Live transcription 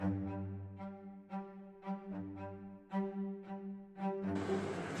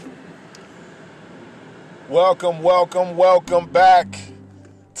Welcome back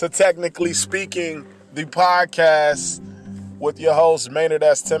to Technically Speaking, the podcast with your host, Maynard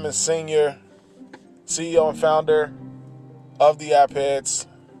S. Timmons Sr., CEO and founder of the App Heads.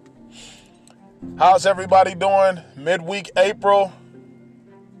 How's everybody doing? Midweek April.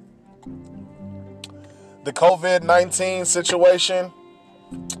 The COVID-19 situation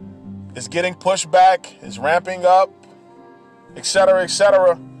is getting pushed back, is ramping up, etc.,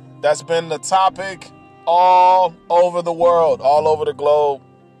 etc. That's been the topic all over the world, all over the globe.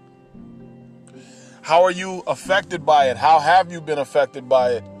 How are you affected by it? How have you been affected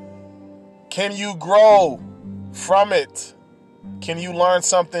by it? Can you grow from it? Can you learn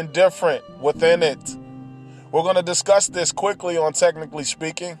something different within it? We're going to discuss this quickly on Technically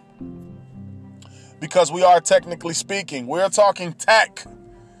Speaking, because we are technically speaking. We're talking tech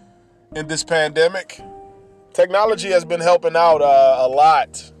in this pandemic. Technology has been helping out a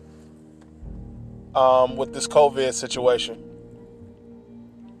lot with this COVID situation.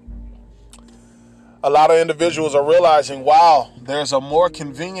 A lot of individuals are realizing, wow, there's a more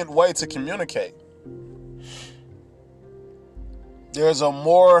convenient way to communicate. There's a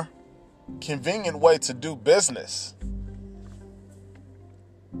more convenient way to do business.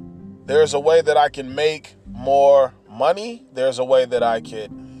 There's a way that I can make more money. There's a way that I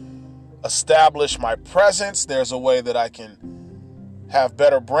could establish my presence. There's a way that I can have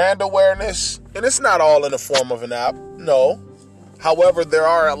better brand awareness. And it's not all in the form of an app, no. However, there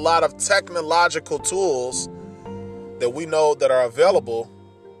are a lot of technological tools that we know that are available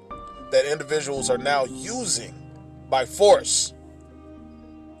that individuals are now using by force.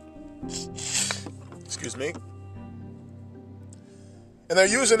 Excuse me. And they're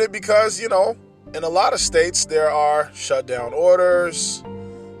using it because, in a lot of states there are shutdown orders.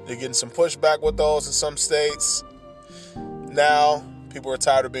 They're getting some pushback with those in some states. Now, people are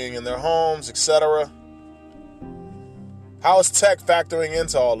tired of being in their homes, etc. How is tech factoring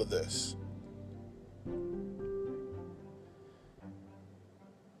into all of this?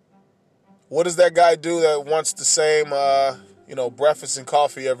 What does that guy do that wants the same, breakfast and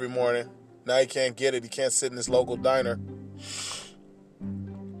coffee every morning? Now he can't get it. He can't sit in his local diner.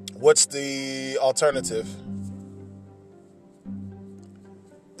 What's the alternative?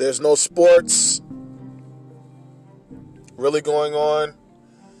 There's no sports really going on.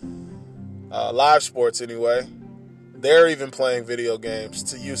 Live sports anyway. They're even playing video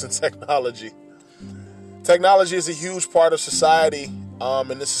games using technology. Technology is a huge part of society,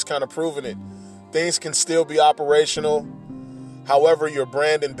 and this is kind of proving it. Things can still be operational. However, your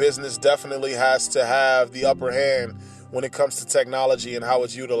brand and business definitely has to have the upper hand when it comes to technology and how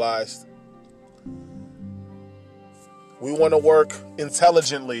it's utilized. We want to work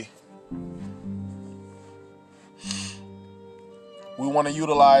intelligently. We want to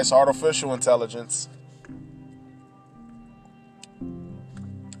utilize artificial intelligence.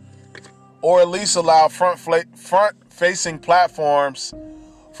 Or at least allow front-facing platforms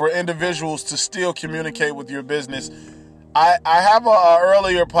for individuals to still communicate with your business. I have an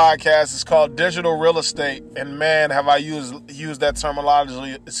earlier podcast. It's called Digital Real Estate, and man, have I used that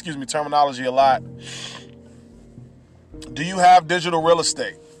terminology a lot. Do you have digital real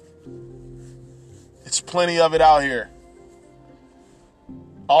estate? It's plenty of it out here.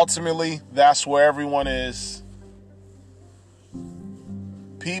 Ultimately, that's where everyone is.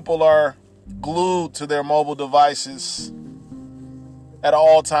 People are glued to their mobile devices at an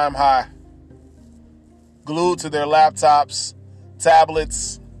all-time high. Glued to their laptops,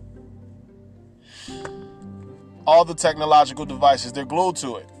 tablets, all the technological devices. They're glued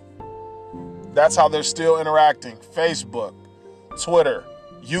to it. That's how they're still interacting. Facebook, Twitter,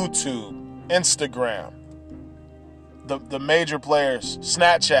 YouTube, Instagram, the major players,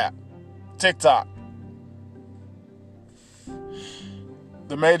 Snapchat, TikTok.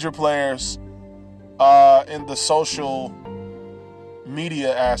 The major players in the social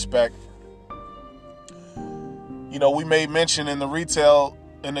media aspect. We made mention in the restaurant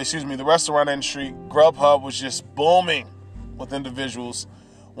industry, Grubhub was just booming with individuals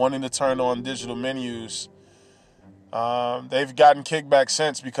wanting to turn on digital menus. They've gotten kickback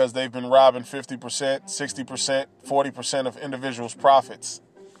since because they've been robbing 50%, 60%, 40% of individuals' profits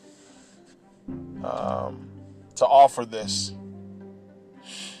to offer this.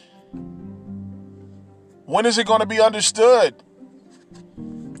 When is it going to be understood?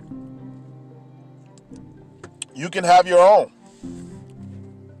 You can have your own.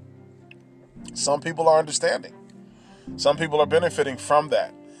 Some people are understanding. Some people are benefiting from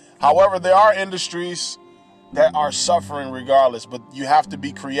that. However, there are industries that are suffering regardless, but you have to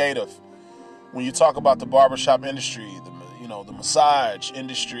be creative. When you talk about the barbershop industry, the massage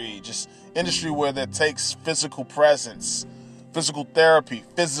industry, just industry where that takes physical presence, physical therapy,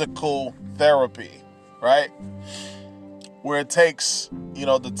 right? Where it takes,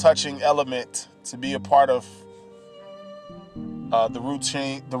 the touching element to be a part of the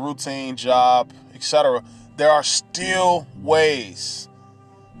routine job, etc. There are still ways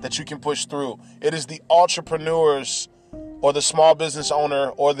that you can push through. It is the entrepreneurs or the small business owner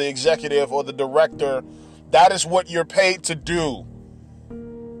or the executive or the director. That is what you're paid to do.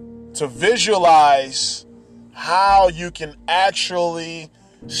 To visualize how you can actually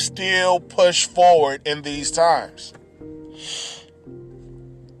still push forward in these times.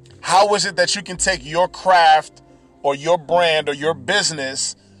 How is it that you can take your craft or your brand or your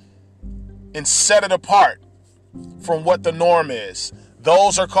business and set it apart from what the norm is?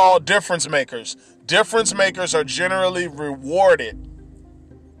 Those are called difference makers. Difference makers are generally rewarded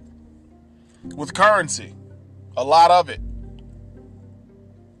with currency, a lot of it.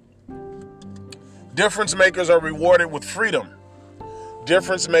 Difference makers are rewarded with freedom.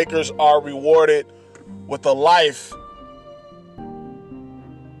 Difference makers are rewarded with a life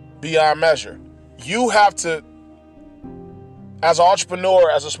beyond measure. You have to, as an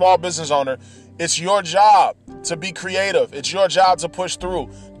entrepreneur, as a small business owner, it's your job to be creative. It's your job to push through.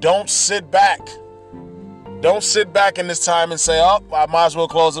 Don't sit back. Don't sit back in this time and say, oh, I might as well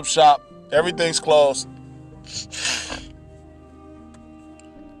close up shop. Everything's closed.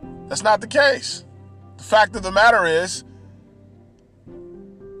 That's not the case. The fact of the matter is,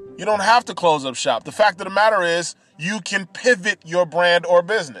 you don't have to close up shop. The fact of the matter is, you can pivot your brand or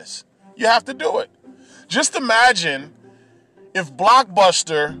business. You have to do it. Just imagine if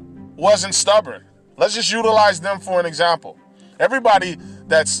Blockbuster wasn't stubborn. Let's just utilize them for an example. Everybody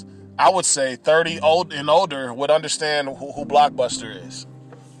that's, I would say, 30 and older would understand who Blockbuster is.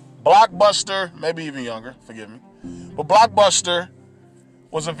 Blockbuster, maybe even younger, forgive me, but Blockbuster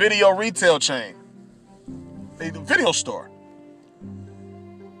was a video retail chain, a video store.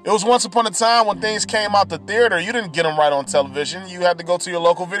 It was once upon a time when things came out the theater, you didn't get them right on television. You had to go to your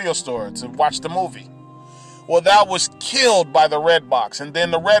local video store to watch the movie. Well, that was killed by the Red Box, and then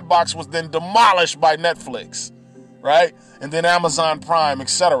the Red Box was then demolished by Netflix, right? And then Amazon Prime,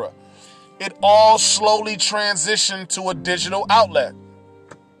 etc. It all slowly transitioned to a digital outlet.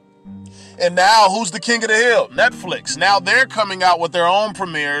 And now, who's the king of the hill? Netflix. Now they're coming out with their own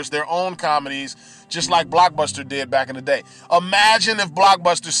premieres, their own comedies, just like Blockbuster did back in the day. Imagine if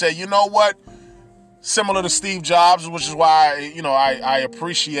Blockbuster said, you know what? Similar to Steve Jobs, which is why, I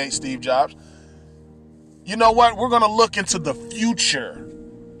appreciate Steve Jobs. You know what? We're going to look into the future.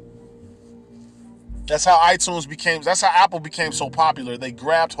 That's how Apple became so popular. They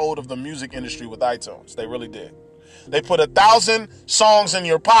grabbed hold of the music industry with iTunes. They really did. They put 1,000 songs in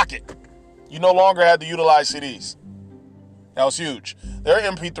your pocket. You no longer had to utilize CDs. That was huge. There are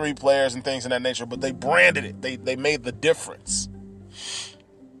MP3 players and things of that nature, but they branded it. They made the difference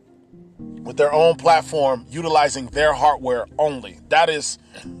with their own platform, utilizing their hardware only. That is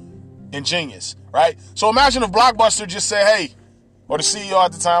ingenious, right? So imagine if Blockbuster just said, hey, or the CEO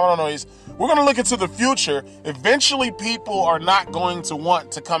at the time, I don't know, we're going to look into the future. Eventually, people are not going to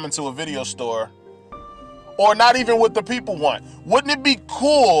want to come into a video store, or not even what the people want. Wouldn't it be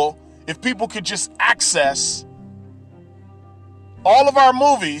cool if people could just access all of our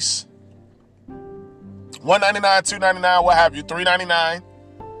movies, $1.99, $2.99, what have you, $3.99,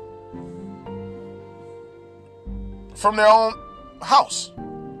 from their own house?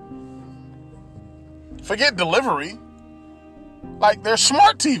 Forget delivery. Like, they're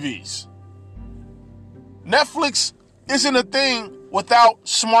smart TVs. Netflix isn't a thing without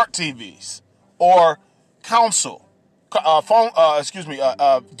smart TVs or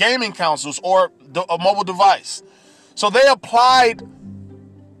gaming consoles or a mobile device. So they applied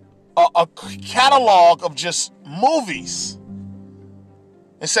a catalog of just movies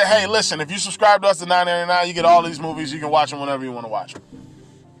and said, hey, listen, if you subscribe to us to $9.99, you get all these movies. You can watch them whenever you want to watch them.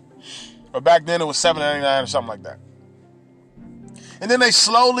 Or back then it was $7.99 or something like that. And then they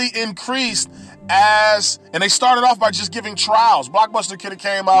slowly increased and they started off by just giving trials. Blockbuster could have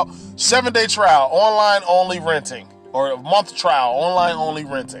came out 7-day trial, online only renting, or a month trial, online only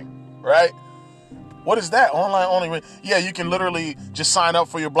renting, right? What is that? Online only rent? Yeah, you can literally just sign up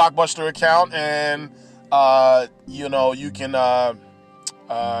for your Blockbuster account and, you can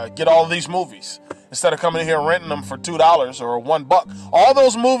get all of these movies instead of coming in here and renting them for $2 or $1. All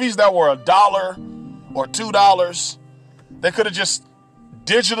those movies that were $1 or $2, they could have just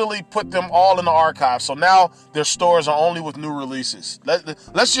digitally put them all in the archive. So now their stores are only with new releases.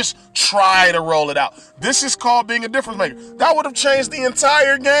 Let's just try to roll it out. This is called being a difference maker. That would have changed the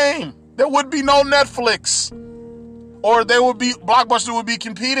entire game. There would be no Netflix or Blockbuster would be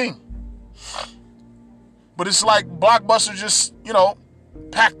competing. But it's like Blockbuster just,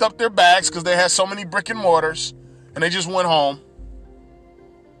 packed up their bags because they had so many brick and mortars, and they just went home.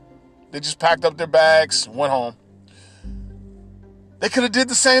 They just packed up their bags, went home. They could have did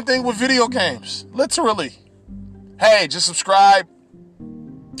the same thing with video games, literally. Hey, just subscribe.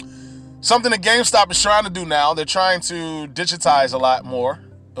 Something that GameStop is trying to do now. They're trying to digitize a lot more.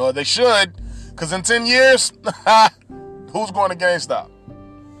 They should, because in 10 years, who's going to GameStop?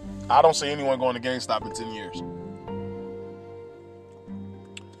 I don't see anyone going to GameStop in 10 years.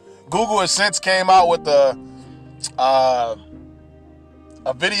 Google has since came out with a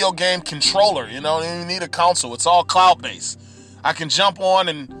video game controller. You don't even need a console. It's all cloud-based. I can jump on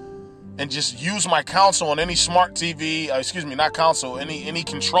and just use my console on any smart TV, not console, any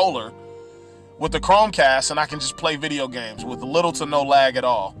controller with the Chromecast, and I can just play video games with little to no lag at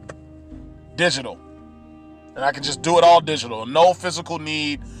all. Digital. And I can just do it all digital. No physical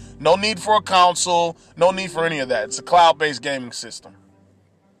need. No need for a console. No need for any of that. It's a cloud-based gaming system.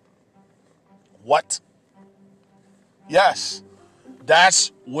 What? Yes.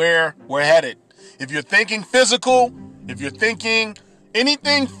 That's where we're headed. If you're thinking physical, if you're thinking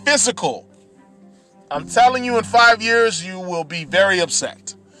anything physical, I'm telling you in 5 years, you will be very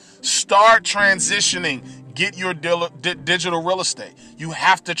upset. Start transitioning. Get your digital real estate. You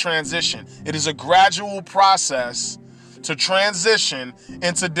have to transition. It is a gradual process to transition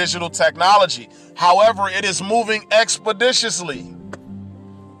into digital technology. However, it is moving expeditiously.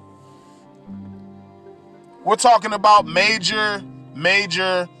 We're talking about major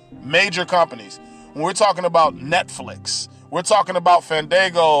companies. When we're talking about Netflix, we're talking about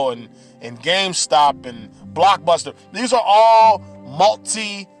Fandango and GameStop and Blockbuster. These are all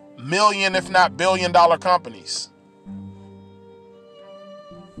multi-million, if not billion-dollar companies.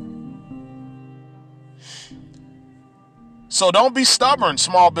 So don't be stubborn,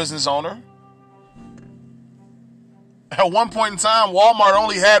 small business owner. At one point in time, Walmart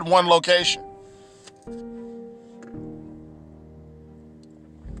only had one location.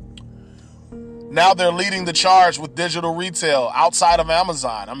 Now they're leading the charge with digital retail outside of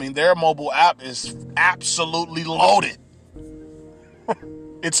Amazon. I mean, their mobile app is absolutely loaded.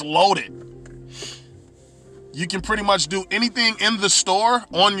 It's loaded. You can pretty much do anything in the store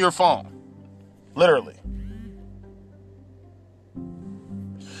on your phone. Literally.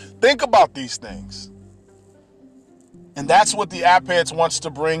 Think about these things. And that's what the App Heads wants to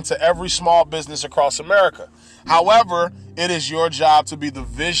bring to every small business across America. However, it is your job to be the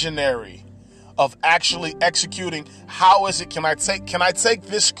visionary of actually executing. How is it, can I take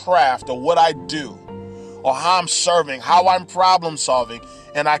this craft or what I do or how I'm serving, how I'm problem solving,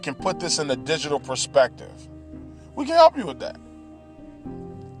 and I can put this in a digital perspective? We can help you with that.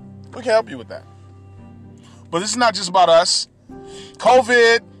 But this is not just about us.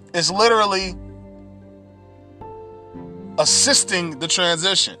 COVID is literally assisting the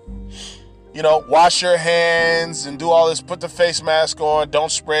transition. Wash your hands and do all this, put the face mask on,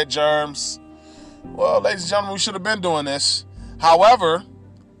 don't spread germs. Well, ladies and gentlemen, we should have been doing this. However,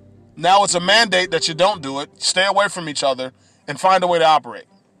 now it's a mandate that you don't do it. Stay away from each other and find a way to operate.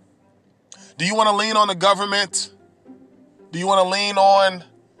 Do you want to lean on the government? Do you want to lean on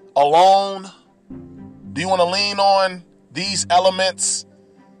a loan? Do you want to lean on these elements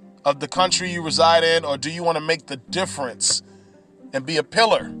of the country you reside in? Or do you want to make the difference and be a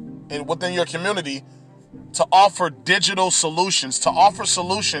pillar within your community to offer digital solutions, to offer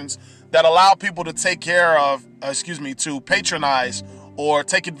solutions that allow people to to patronize or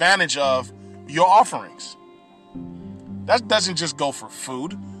take advantage of your offerings? That doesn't just go for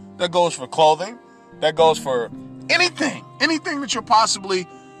food. That goes for clothing. That goes for anything that you're possibly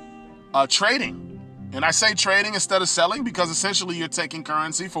trading. And I say trading instead of selling because essentially you're taking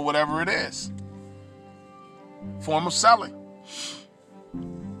currency for whatever it is. Form of selling.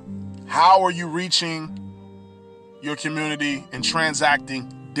 How are you reaching your community and transacting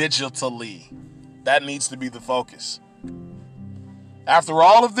digitally? That needs to be the focus. After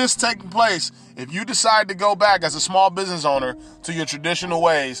all of this taking place, if you decide to go back as a small business owner to your traditional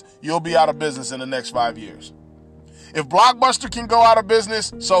ways, you'll be out of business in the next 5 years. If Blockbuster can go out of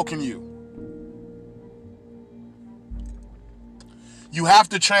business, so can you. You have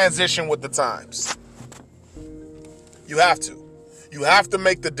to transition with the times. You have to. You have to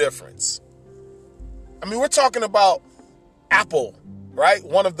make the difference. I mean, we're talking about Apple, right?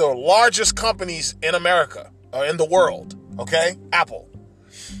 One of the largest companies in America, or in the world, okay? Apple.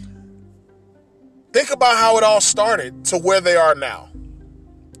 Think about how it all started to where they are now.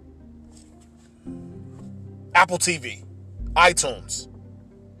 Apple TV, iTunes,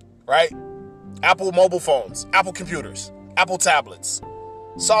 right? Apple mobile phones, Apple computers, Apple tablets.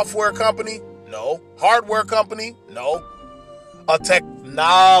 Software company? No. Hardware company? No. A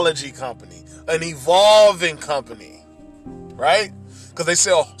technology company, an evolving company, right? Because they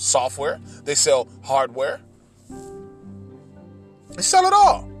sell software, they sell hardware, they sell it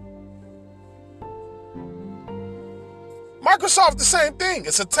all. Microsoft, the same thing.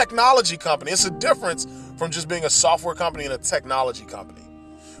 It's a technology company. It's a difference from just being a software company and a technology company.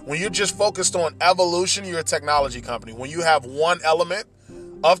 When you're just focused on evolution, you're a technology company. When you have one element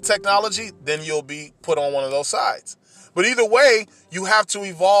of technology, then you'll be put on one of those sides. But either way, you have to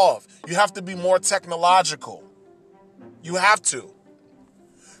evolve. You have to be more technological. You have to.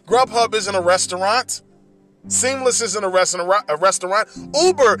 Grubhub isn't a restaurant. Seamless isn't a restaurant.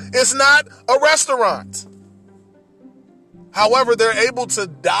 Uber is not a restaurant. However, they're able to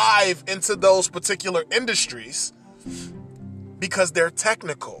dive into those particular industries because they're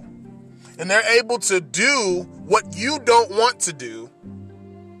technical. And they're able to do what you don't want to do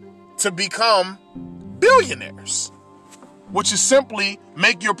to become billionaires, which is simply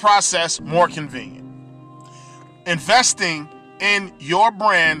make your process more convenient. Investing in your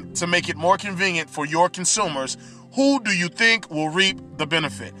brand to make it more convenient for your consumers, who do you think will reap the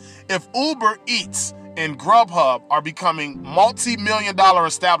benefit? If Uber Eats and Grubhub are becoming multi-million-dollar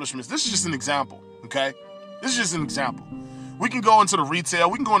establishments, this is just an example, okay? This is just an example. We can go into the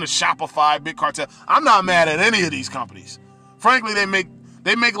retail, we can go into Shopify, Big Cartel. I'm not mad at any of these companies. Frankly, they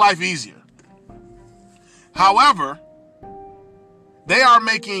make life easier. However, they are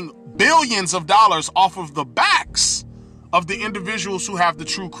making billions of dollars off of the backs of the individuals who have the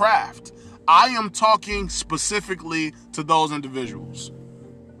true craft. I am talking specifically to those individuals.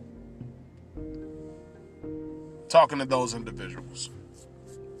 Talking to those individuals.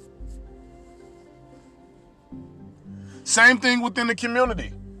 Same thing within the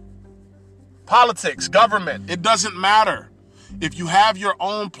community. Politics, government, it doesn't matter. If you have your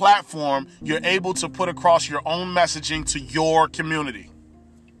own platform, you're able to put across your own messaging to your community.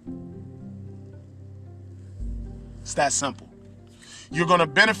 It's that simple. You're going to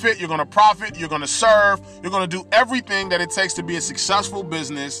benefit, you're going to profit, you're going to serve, you're going to do everything that it takes to be a successful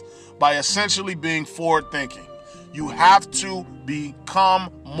business by essentially being forward thinking. You have to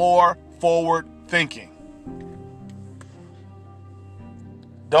become more forward thinking.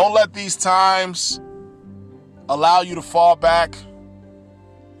 Don't let these times allow you to fall back,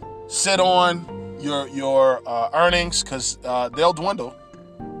 sit on your earnings, because they'll dwindle.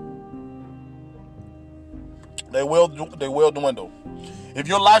 They will dwindle. If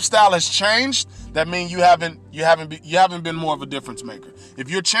your lifestyle has changed, that means you haven't been more of a difference maker. If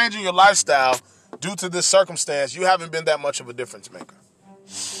you're changing your lifestyle due to this circumstance, you haven't been that much of a difference maker.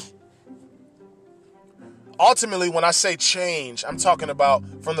 Ultimately, when I say change, I'm talking about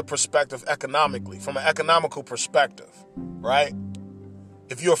from the perspective economically, from an economical perspective, right?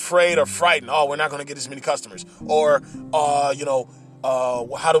 If you're afraid or frightened, we're not going to get as many customers, or how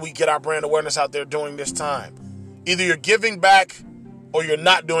do we get our brand awareness out there during this time? Either you're giving back or you're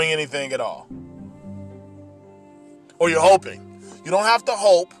not doing anything at all. Or you're hoping. You don't have to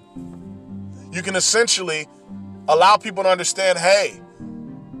hope. You can essentially allow people to understand, hey,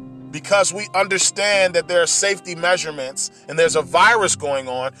 because we understand that there are safety measurements and there's a virus going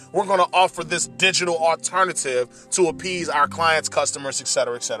on, we're going to offer this digital alternative to appease our clients, customers, et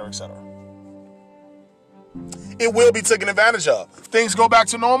cetera, et cetera, et cetera. It will be taken advantage of. Things go back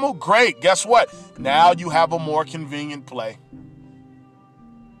to normal? Great. Guess what? Now you have a more convenient play.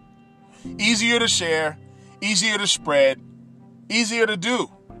 Easier to share, easier to spread, easier to do.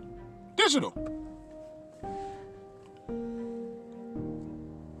 Digital.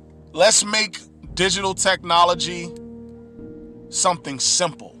 Let's make digital technology something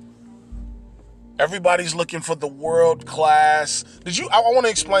simple. Everybody's looking for the world class. I want to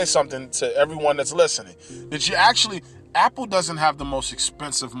explain something to everyone that's listening. Apple doesn't have the most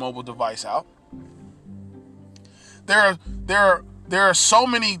expensive mobile device out. There are so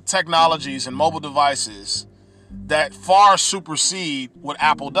many technologies and mobile devices that far supersede what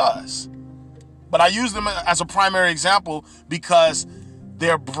Apple does. But I use them as a primary example because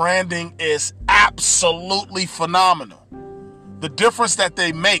their branding is absolutely phenomenal. The difference that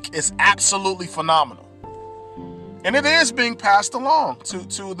they make is absolutely phenomenal. And it is being passed along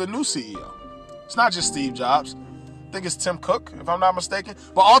to the new CEO. It's not just Steve Jobs. I think it's Tim Cook, if I'm not mistaken.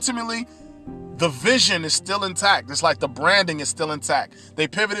 But ultimately, the vision is still intact. It's like the branding is still intact. They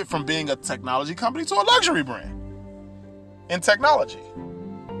pivoted from being a technology company to a luxury brand in technology.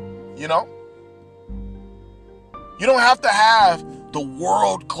 You know? You don't have to have the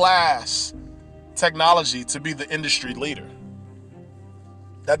world-class technology to be the industry leader.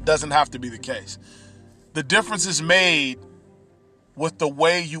 That doesn't have to be the case. The difference is made with the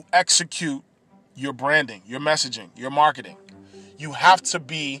way you execute your branding, your messaging, your marketing. You have to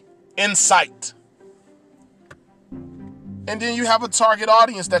be in sight. And then you have a target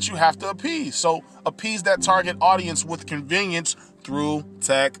audience that you have to appease. So appease that target audience with convenience through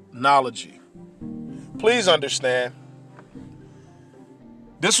technology. Please understand,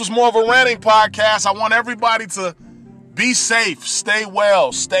 this was more of a ranting podcast. I want everybody to be safe, stay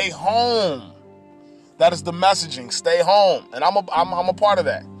well, stay home. That is the messaging. Stay home. And I'm a part of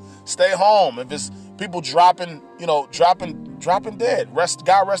that. Stay home. If it's people dropping dead,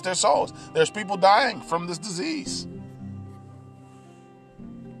 God rest their souls. There's people dying from this disease,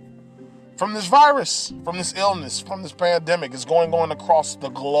 from this virus, from this illness, from this pandemic. It's going on across the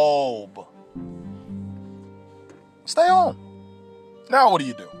globe. Stay home. Now what do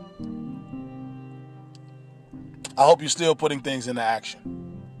you do? I hope you're still putting things into action.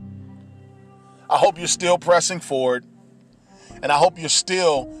 I hope you're still pressing forward. And I hope you're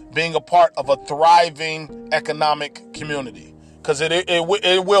still being a part of a thriving economic community. Because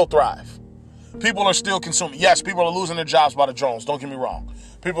it will thrive. People are still consuming. Yes, people are losing their jobs by the drones. Don't get me wrong.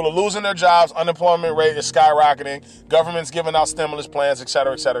 People are losing their jobs. Unemployment rate is skyrocketing. Government's giving out stimulus plans, et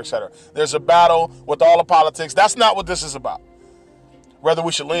cetera, et cetera, et cetera. There's a battle with all the politics. That's not what this is about. Whether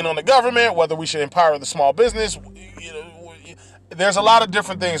we should lean on the government, whether we should empower the small business, there's a lot of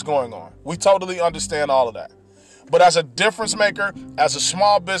different things going on. We totally understand all of that. But as a difference maker, as a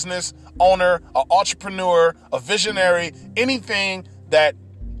small business owner, an entrepreneur, a visionary, anything that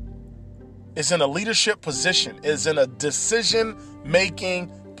is in a leadership position, is in a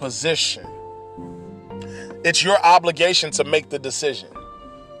decision-making position, it's your obligation to make the decision.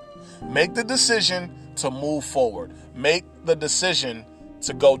 Make the decision to move forward. Make the decision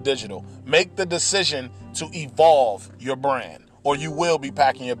to go digital. Make the decision to evolve your brand, or you will be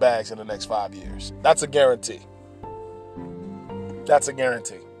packing your bags in the next 5 years. That's a guarantee. That's a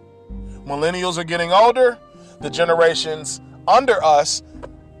guarantee. Millennials are getting older. The generations under us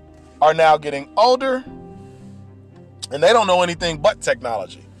are now getting older, and they don't know anything but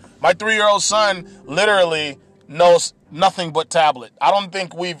technology. My 3-year-old son literally knows nothing but tablet. I don't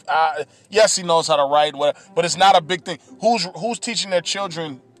think yes, he knows how to write, but it's not a big thing. Who's teaching their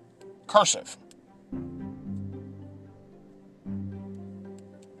children cursive?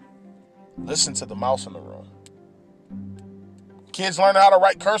 Listen to the mouse in the room. Kids learning how to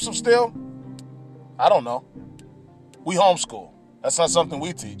write cursive still? I don't know. We homeschool. That's not something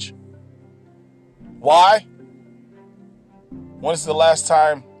we teach. Why? When is the last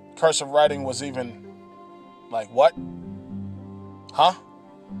time cursive writing was even like what? Huh?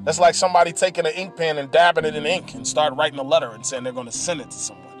 That's like somebody taking an ink pen and dabbing it in ink and start writing a letter and saying they're going to send it to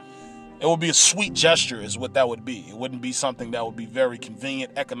someone. It would be a sweet gesture is what that would be. It wouldn't be something that would be very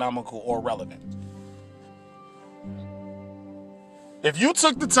convenient, economical, or relevant. If you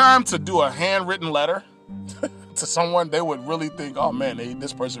took the time to do a handwritten letter to someone, they would really think, oh man,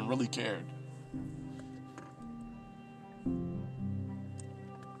 this person really cared.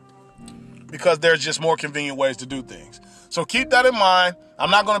 Because there's just more convenient ways to do things. So keep that in mind.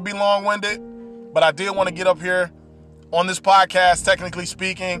 I'm not going to be long-winded, but I did want to get up here on this podcast, technically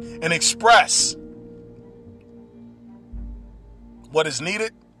speaking, and express what is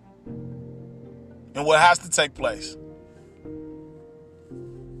needed and what has to take place.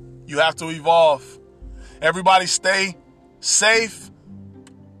 You have to evolve. Everybody stay safe.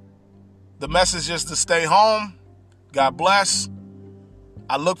 The message is to stay home. God bless.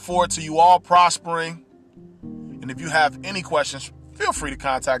 I look forward to you all prospering. And if you have any questions, feel free to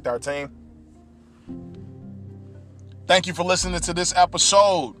contact our team. Thank you for listening to this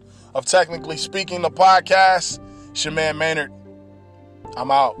episode of Technically Speaking, the podcast. It's your man Maynard.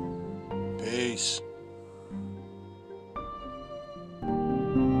 I'm out. Peace.